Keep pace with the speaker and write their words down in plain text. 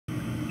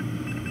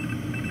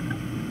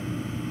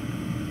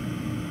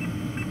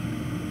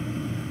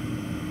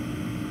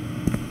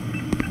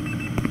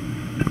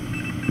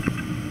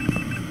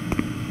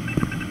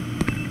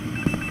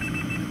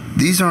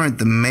These aren't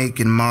the make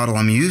and model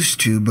I'm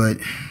used to, but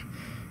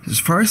as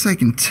far as I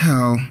can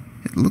tell,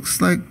 it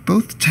looks like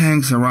both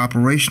tanks are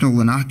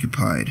operational and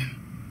occupied.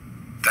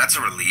 That's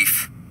a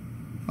relief.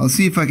 I'll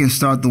see if I can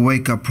start the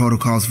wake-up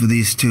protocols for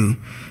these two,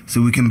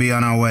 so we can be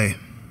on our way.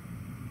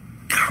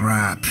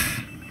 Crap.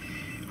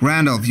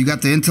 Randolph, you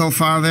got the intel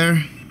file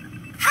there?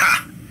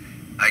 Ha!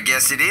 I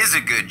guess it is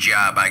a good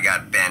job I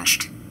got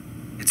benched.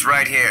 It's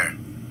right here.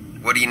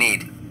 What do you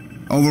need?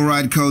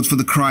 Override codes for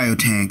the cryo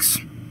tanks.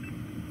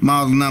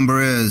 Model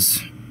number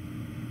is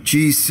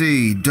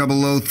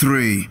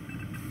GC003.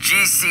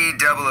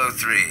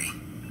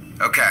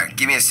 GC003. Okay,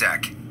 give me a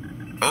sec.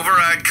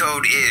 Override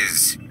code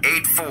is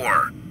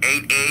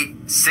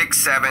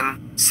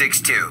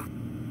 84886762.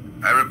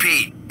 I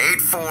repeat,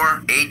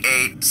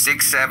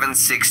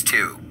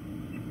 84886762.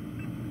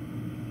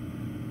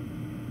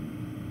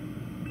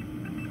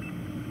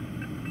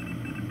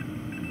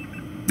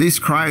 These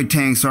cryo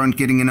tanks aren't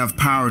getting enough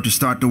power to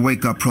start the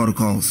wake-up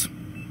protocols.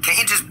 Can't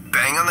you just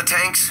bang on the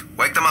tanks?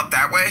 Wake them up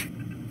that way?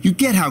 You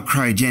get how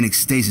cryogenic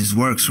stasis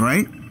works,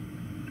 right?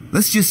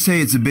 Let's just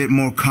say it's a bit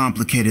more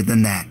complicated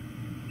than that.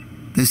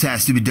 This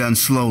has to be done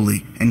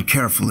slowly and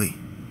carefully.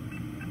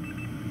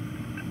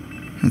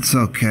 It's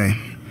okay.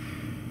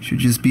 Should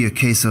just be a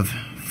case of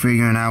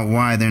figuring out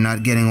why they're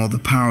not getting all the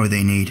power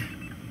they need.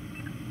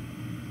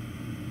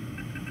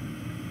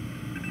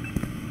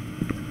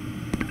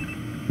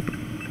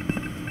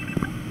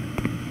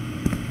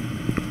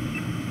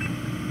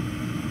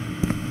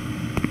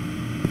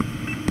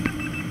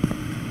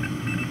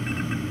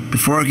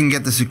 Before I can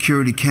get the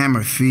security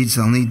camera feeds,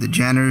 I'll need the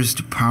janitors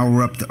to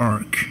power up the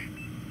Ark.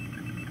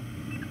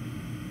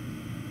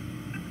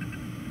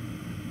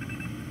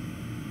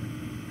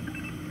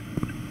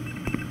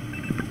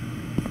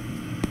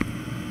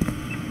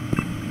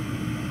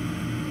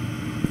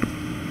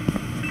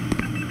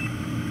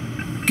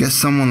 Guess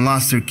someone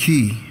lost their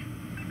key.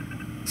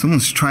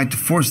 Someone's tried to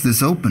force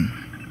this open.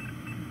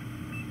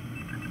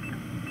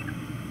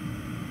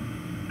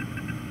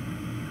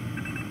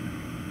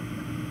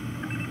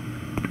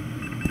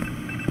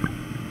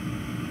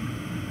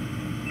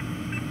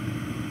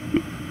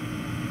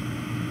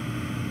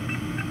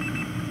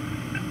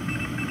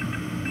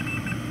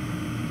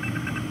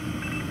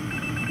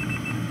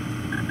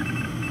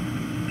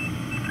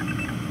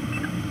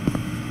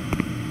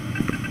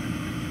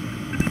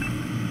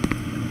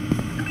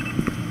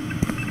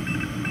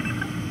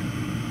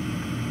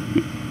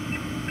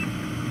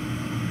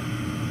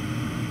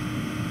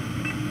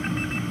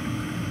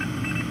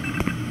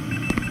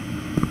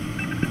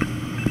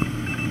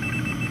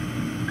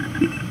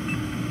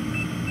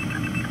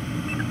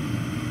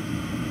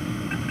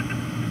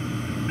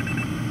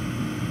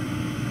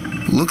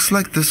 Looks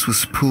like this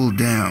was pulled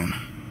down.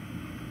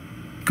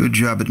 Good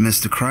job it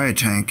missed the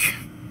cryotank.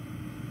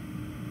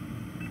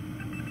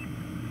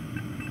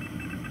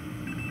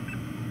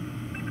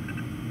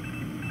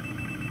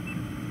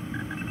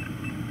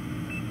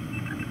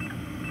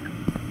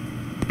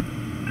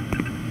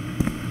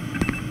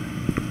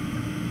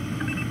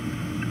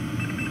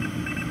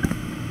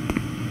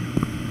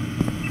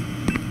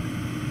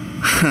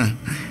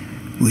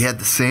 We had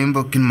the same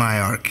book in my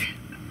Ark.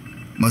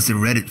 Must have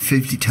read it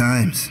 50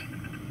 times.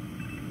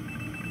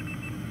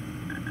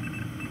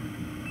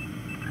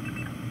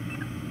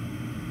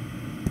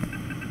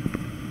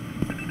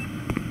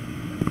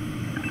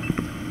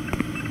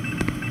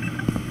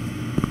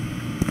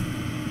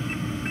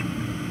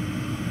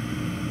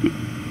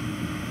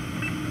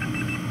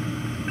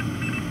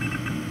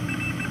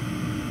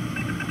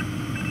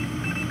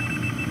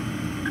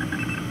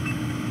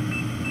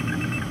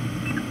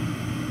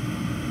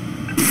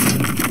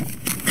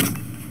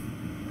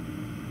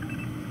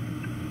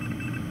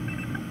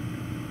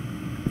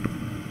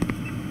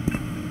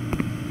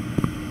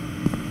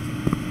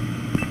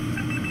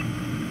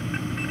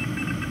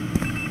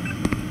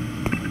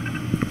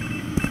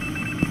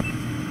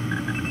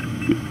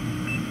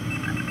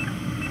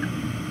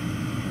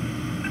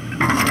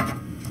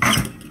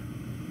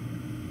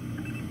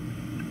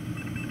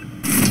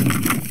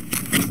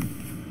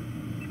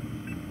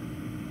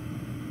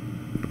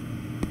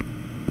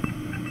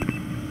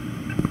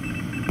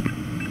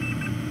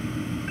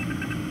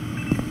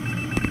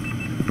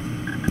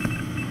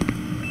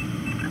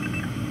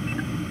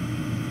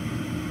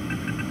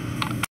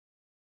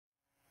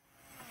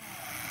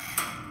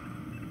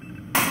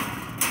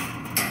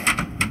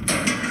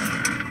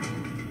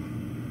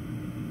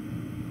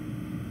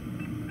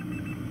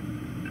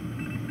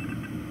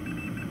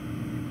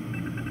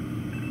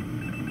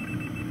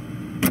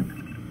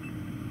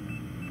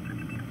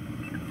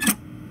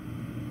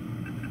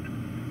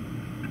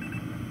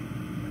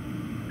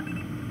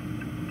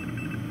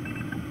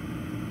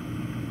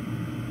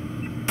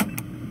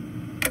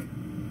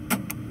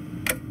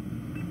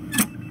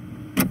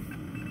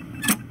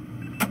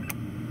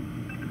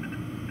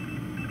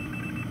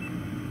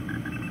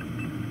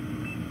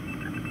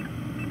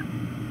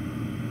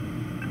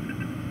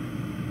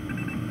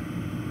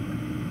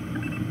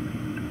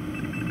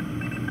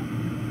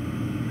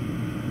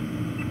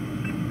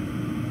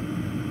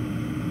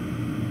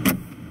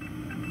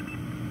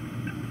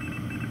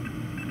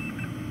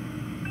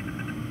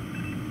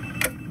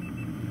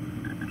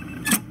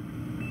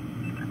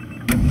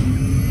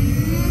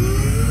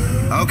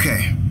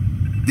 Okay.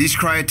 These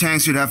cryo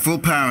tanks should have full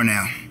power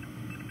now.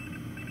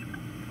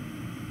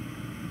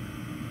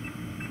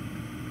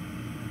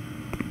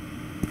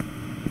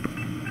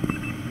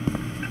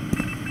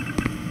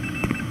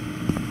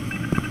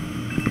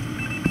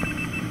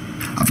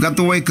 I've got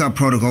the wake-up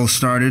protocol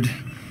started.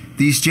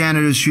 These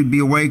janitors should be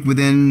awake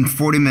within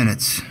 40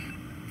 minutes.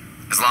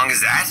 As long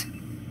as that?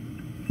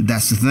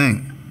 That's the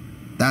thing.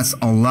 That's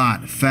a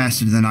lot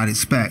faster than I'd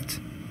expect.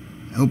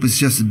 I hope it's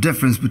just a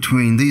difference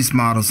between these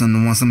models and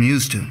the ones I'm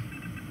used to.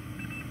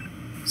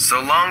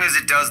 So long as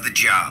it does the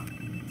job.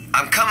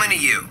 I'm coming to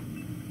you.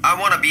 I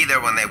want to be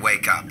there when they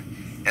wake up,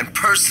 and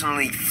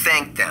personally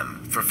thank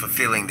them for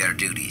fulfilling their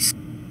duties.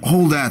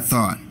 Hold that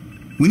thought.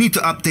 We need to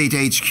update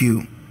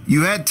HQ.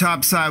 You head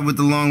topside with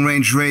the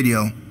long-range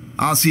radio.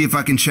 I'll see if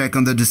I can check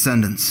on the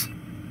Descendants.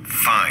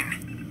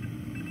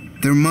 Fine.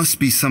 There must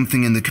be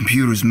something in the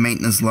computer's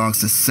maintenance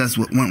logs that says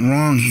what went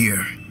wrong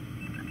here.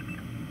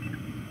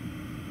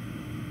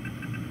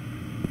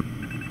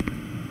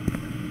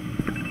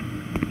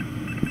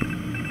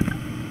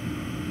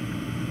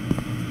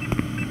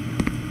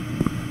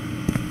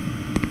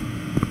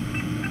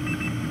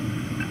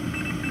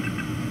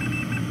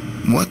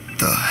 What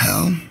the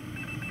hell?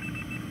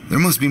 There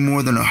must be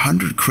more than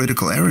 100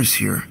 critical errors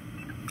here.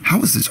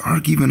 How is this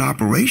ARC even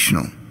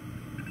operational?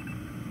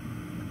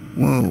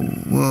 Whoa.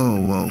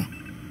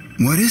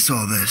 What is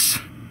all this?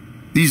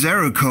 These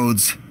error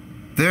codes,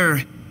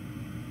 they're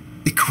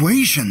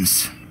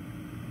equations.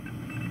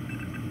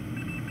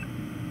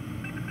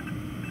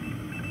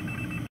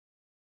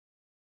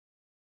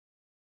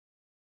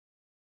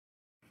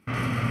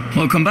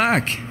 Welcome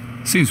back.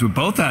 Seems we're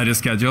both ahead of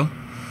schedule.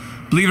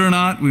 Believe it or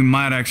not, we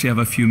might actually have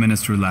a few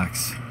minutes to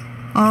relax.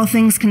 All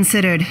things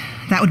considered,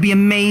 that would be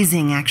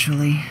amazing,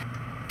 actually.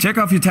 Check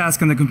off your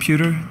task on the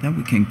computer, then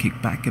we can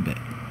kick back a bit.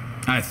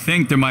 I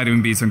think there might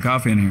even be some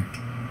coffee in here.